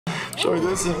Show me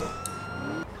this.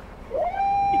 I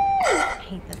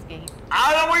hate this game.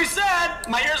 I don't know what you said.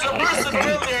 My ears are bursting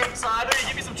earlier, so I better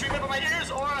give me some treatment for my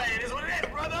ears. Alright, it is what it is,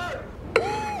 brother.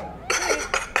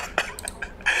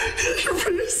 You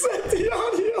reset the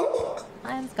audio.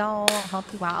 Let's go. I'll help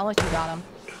you out. I'll let you got him.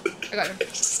 I got him.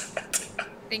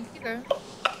 Thank you, though.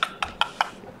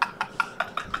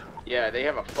 Yeah, they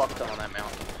have a fuck ton on that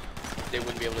mountain. They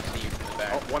wouldn't be able to see you from the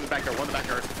back. Oh, one in the backyard, one in the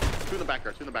backyard. Two in the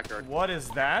backyard, two in the backyard. What is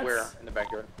that? Where? In the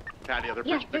backyard. Patio, they're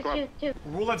Yeah, pushing. two.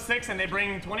 Rule of 6 and they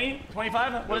bring 20,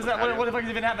 25? What is that? What the fuck is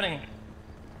even happening?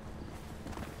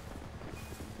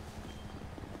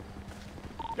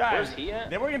 Guys, Where's he at?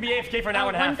 they were gonna be AFK for an hour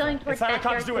and a half. It's how the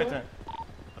cops do it.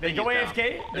 They go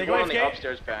AFK, they go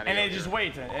AFK, and they just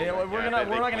wait. We're not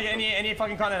gonna get any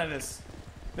fucking content out of this.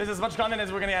 This is as much content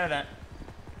as we're gonna get out of that.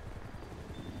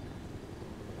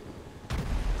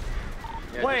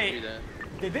 Yeah, wait,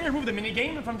 did they remove the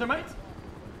minigame from Thermite?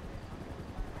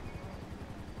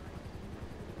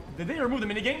 Did they remove the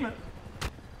minigame?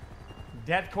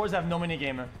 Dead cores have no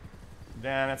minigame.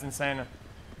 Damn, that's insane.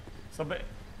 So, but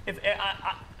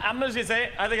I'm just gonna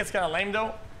say, I think it's kind of lame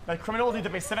though. Like criminals need to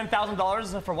pay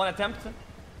 $7,000 for one attempt,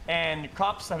 and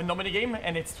cops have no minigame,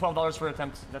 and it's $12 for an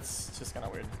attempt. That's just kind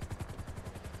of weird.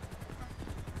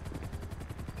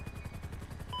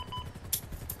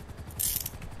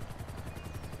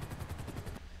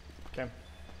 Okay.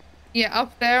 Yeah,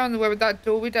 up there on the where that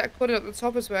door we caught it at the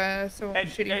top is where someone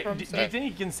was shooting from. Do you think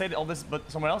you can say all this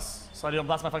but somewhere else, so I don't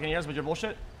blast my fucking ears with your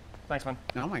bullshit? Thanks, man.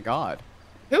 Oh my god.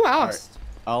 Who asked?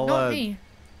 I'll Not me.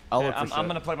 I'll Yeah, look for I'm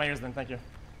gonna plug my ears then. Thank you.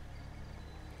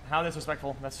 How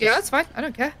disrespectful. That's just, Yeah, that's fine. I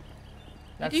don't care.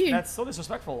 That's so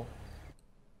disrespectful.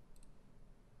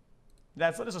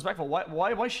 That's so disrespectful.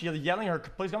 Why is she yelling her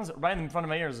police guns right in front of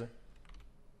my ears?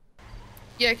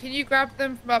 Yeah, can you grab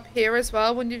them from up here as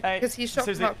well when you because he shot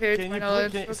from up here to my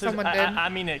knowledge or someone did. I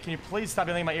mean it. Can you please stop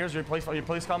yelling in my ears? Your police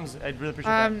comms. I'd really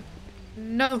appreciate that.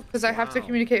 No, because I have to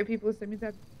communicate with people. So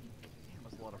That's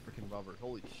a lot of freaking rubber.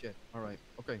 Holy shit. All right.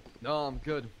 Okay. No, I'm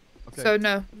good. Okay. So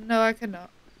no, I cannot.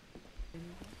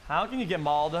 How can you get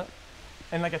mauled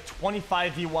in like a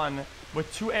 25v1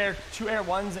 with two air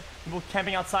ones, people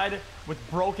camping outside with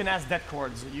broken ass dead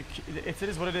cords? It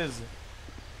is what it is.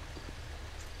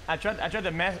 I tried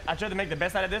to make the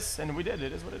best out of this, and we did.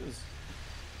 It is what it is.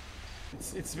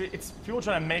 It's people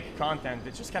trying to make content.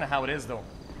 It's just kind of how it is, though.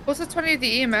 What's the 20 of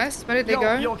the EMS? Where did they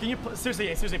go? Yo, can you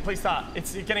seriously, please stop.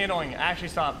 It's getting annoying. Actually,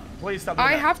 stop. Please stop.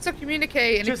 I have to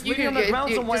communicate, and just if you leave me on the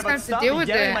ground somewhere, but stop deal with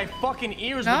getting it. my fucking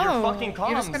ears with your fucking comms.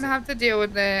 You're just gonna have to deal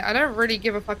with it. I don't really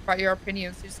give a fuck about your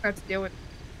opinions. You just have to deal with it.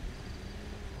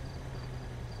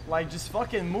 Like, just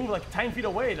fucking move like 10 feet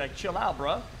away. Like, chill out,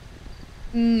 bro.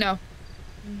 No.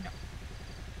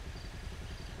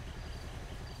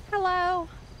 Hello.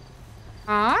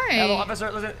 Hi. Hello,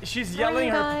 officer. Listen, she's yelling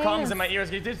her comms in my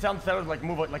ears. You did tell her like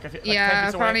move like 10 feet away.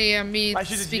 Apparently me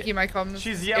speaking my comms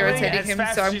she's irritating him,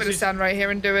 so I'm gonna stand right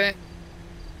here and do it.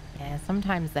 Yeah,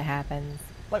 sometimes that happens.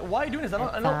 Like, why are you doing this? I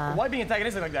don't why being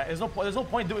antagonistic like that? There's no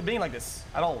point being like this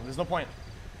at all. There's no point.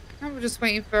 I'm just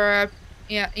waiting for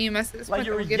EMS at this point. Like,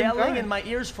 you're yelling in my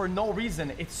ears for no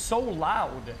reason. It's so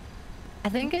loud. I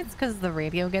think it's because the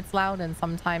radio gets loud, and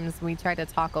sometimes we try to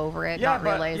talk over it, not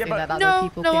realizing that other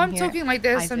people can hear. No, I'm talking like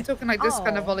this. I'm talking like this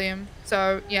kind of volume.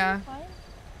 So, yeah.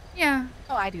 Yeah.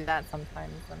 Oh, I do that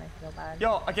sometimes when I feel bad.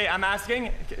 Yo, okay, I'm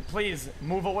asking. Please,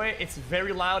 move away. It's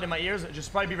very loud in my ears.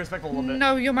 Just probably be respectful a little bit.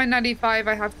 No, you're my 95.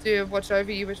 I have to watch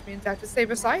over you, which means I have to stay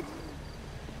beside.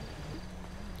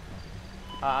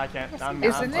 I can't. I'm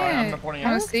Isn't sorry. it? I'm reporting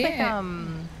I it. see like,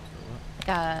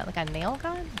 it. like a nail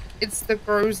gun? It's the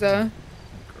Groza.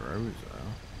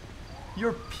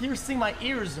 You're piercing my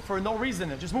ears for no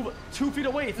reason. Just move 2 feet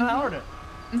away. It's not hard.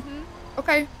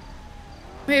 Okay.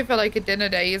 I'm here for like a dinner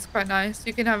day. It's quite nice.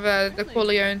 You can have the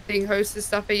Corleone thing hosted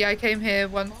stuff. But yeah, I came here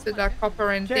once with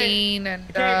Copper and Dean, and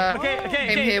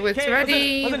came here with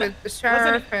Reddy, with the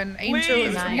sheriff and Angel. It's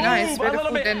really nice. We had a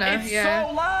full dinner. It's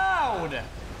so loud.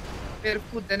 We had a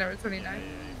full dinner. It's really nice.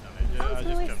 Sounds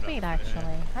really sweet,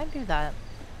 actually. I'd do that.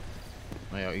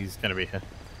 Oh, yeah, he's gonna be here.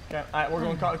 Okay, alright, we're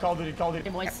going Call of Duty.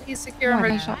 He's secure and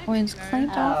ready. Shot points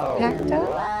clamped off, packed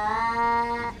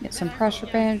up. Get some pressure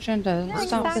bandaging to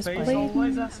stop this bleeding.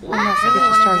 And let's get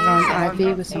you started on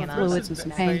IV with some fluids and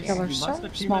some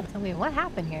painkillers. Small. Wait, what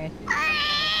happened here?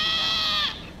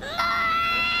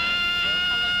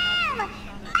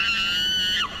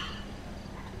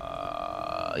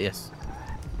 Yes.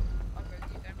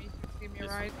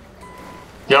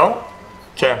 Yo?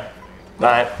 Okay.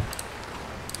 Alright.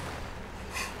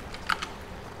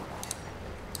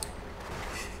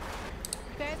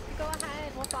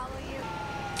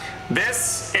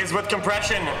 This is with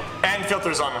compression and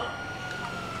filters on.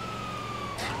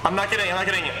 I'm not kidding, I'm not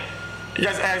kidding. You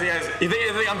guys, you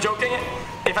think I'm joking?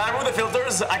 If I remove the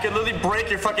filters, I could literally break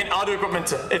your fucking audio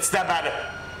equipment. It's that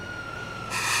bad.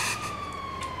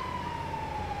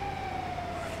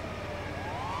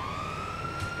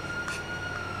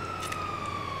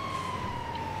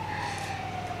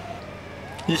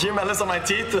 You hear my list on my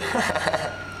teeth?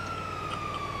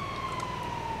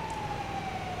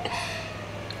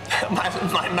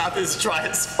 my mouth is dry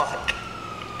as fuck.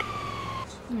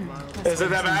 Is it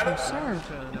that bad?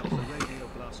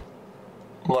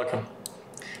 Look,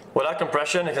 without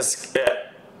compression, it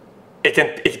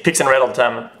peaks in red all the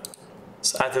time.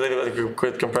 So I have to leave it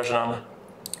with compression on.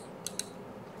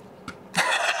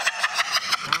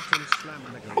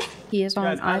 He is on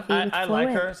IV with I like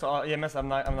fluid. her, so EMS, I'm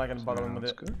not gonna bother him with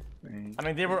it. Good. I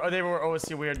mean, they were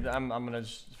OSC weird. I'm gonna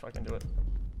just fucking do it.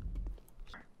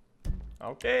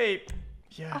 Okay.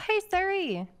 Yeah. Oh, hey,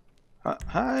 Suri.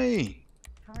 Hi.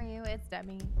 How are you? It's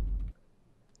Demi.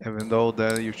 Even though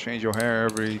that you change your hair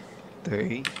every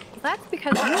day. That's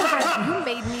because you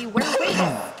made me wear wigs.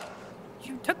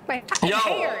 You took my fucking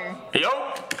hair. Yo.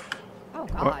 Oh,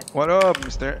 God. What up,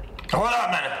 Mr. What up,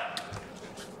 man?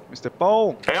 Mr.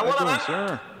 Paul? Hey, what up, man?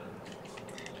 Sir?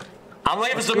 I'm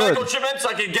waiting for some medical treatment so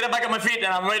I can get it back on my feet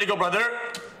and I'm ready to go, brother.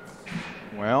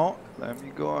 Well, let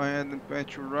me go ahead and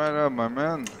patch you right up, my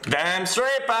man. Damn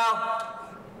straight,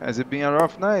 pal. Has it been a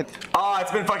rough night? Oh,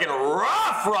 it's been fucking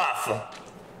rough.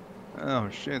 Oh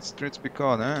shit, streets be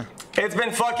caught, huh? It's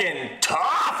been fucking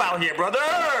tough out here,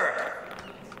 brother.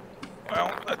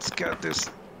 Well, let's get this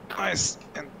nice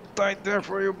and tight there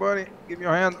for you, buddy. Give me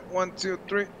your hand. 1, 2,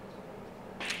 3.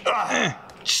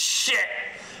 Shit.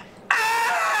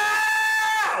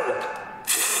 Ow!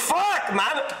 Fuck,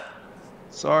 man.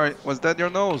 Sorry, was that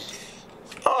your nose?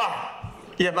 Oh,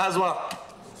 yeah, might as well.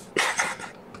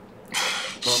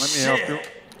 Well, let me help you.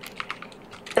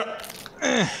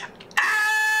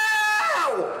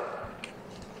 Ow!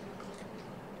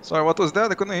 Sorry, what was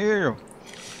that? I couldn't hear you.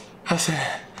 Are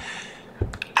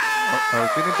you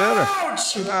feeling better?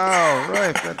 Ouch! Oh,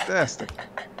 right, fantastic.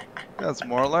 That's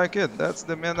more like it. That's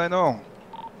the man I know.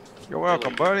 You're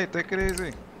welcome, buddy. Take it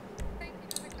easy.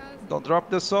 Don't drop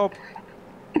the soap.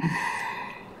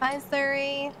 Hi,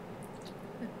 Suri.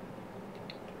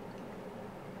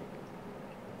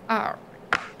 Alright.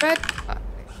 Red.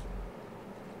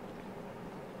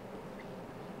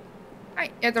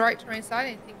 Right, you have the right to remain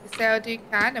silent. Anything you say or do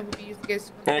can and will be used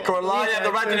against you. In court of law, you have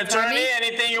the right to an attorney.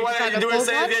 Anything you want to do is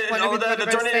say over the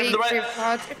attorney has the right.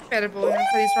 If available, you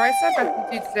have these rights up. I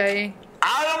can do today.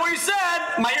 I don't know what you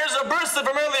said. My ears are bursting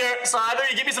from earlier, so either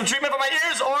you give me some treatment for my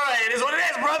ears, or it is what it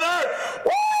is, brother.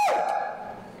 Woo!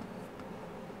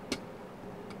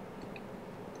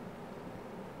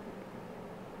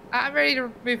 I'm ready to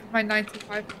move my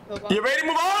 95 pill bar. You ready to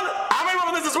move on? I'm ready to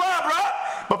move on this as well, bro.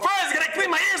 But first, you gotta clean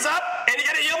my ears up, and you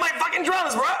gotta heal my fucking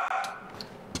drums, bro.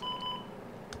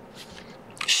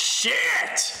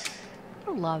 Shit!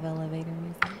 I love elevator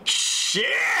music.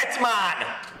 Shit, man!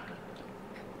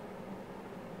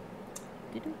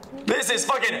 This is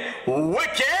fucking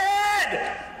wicked!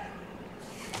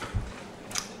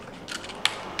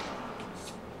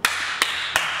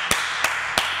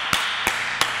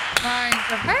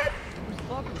 Mine's ahead.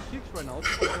 Right now.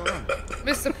 What's going on?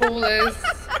 Mr. Paul is.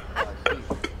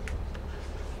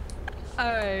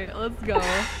 Alright, let's go.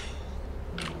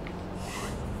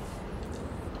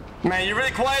 Man, you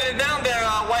really quieted down there,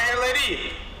 white-haired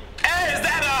lady. Hey, is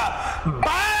that a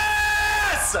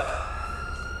boss?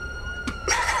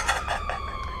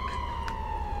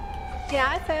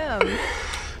 Yeah, it's him.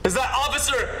 Is that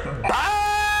Officer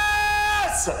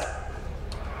Bass?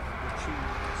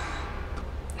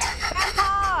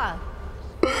 Grandpa!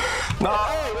 No.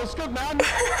 Hey, what's good, man?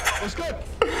 What's good?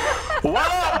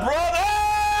 What up, brother?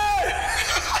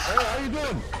 Hey, how you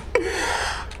doing?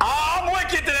 I'm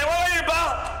wicked today. What are you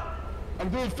about? I'm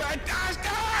doing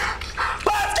fantastic!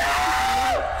 Let's go!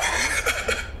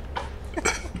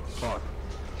 Fuck.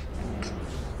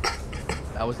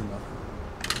 That was enough.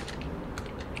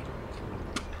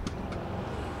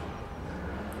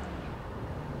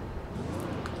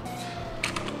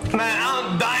 Man,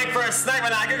 I'm dying for a snack,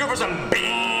 man. I could go for some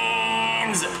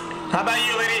beans. How about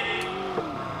you, lady?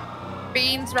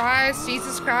 Beans, rice,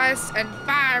 Jesus Christ, and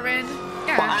firing.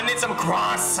 Yeah. Well, I need some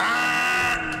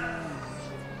croissant.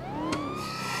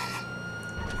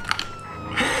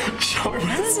 Show me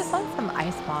I this. just want some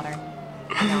ice water.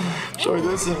 Show me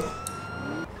this. I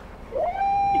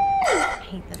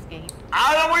hate this game.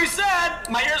 I don't know what you said.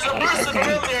 My ears are bursting from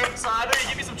earlier, so either you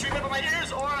give me some treatment for my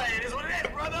ears, or it is what it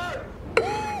is, brother.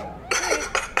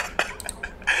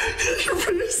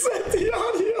 Reset the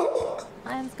audio.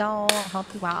 Let's go. I'll help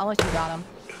you out. I'll let you got him.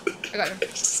 I got him.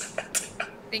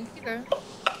 Thank you, though.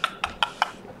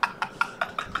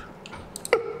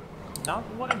 Not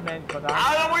what I meant, but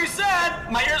I don't know what you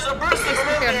said. My ears are bursting.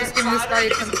 Okay, I'm just giving this guy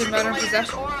attempted murder and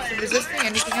possession. Resisting.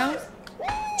 Anything else? Oh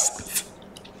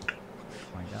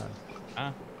my god.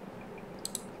 Ah.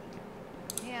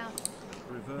 Yeah.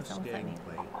 Reverse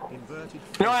gameplay. Inverted.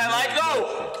 You know what I like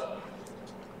though?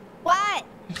 What?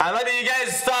 I like that you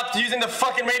guys stopped using the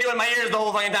fucking radio in my ears the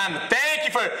whole fucking time. Thank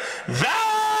you for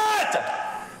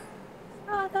that!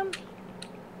 Awesome.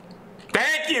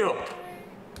 Thank you.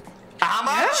 How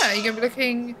much? Yeah, you're gonna be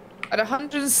looking at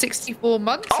 164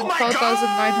 months Oh and my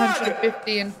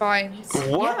 12,950 in fines.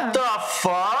 What the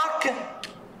fuck?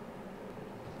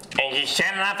 And you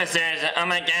sent officers, oh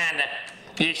my god.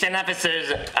 You sent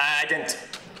officers, I didn't.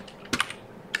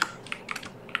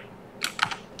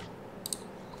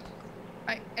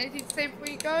 Right, anything to say before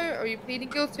you go? Are you pleading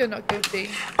guilty or not guilty?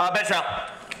 Bench trial.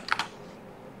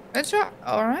 Bench trial?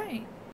 Alright.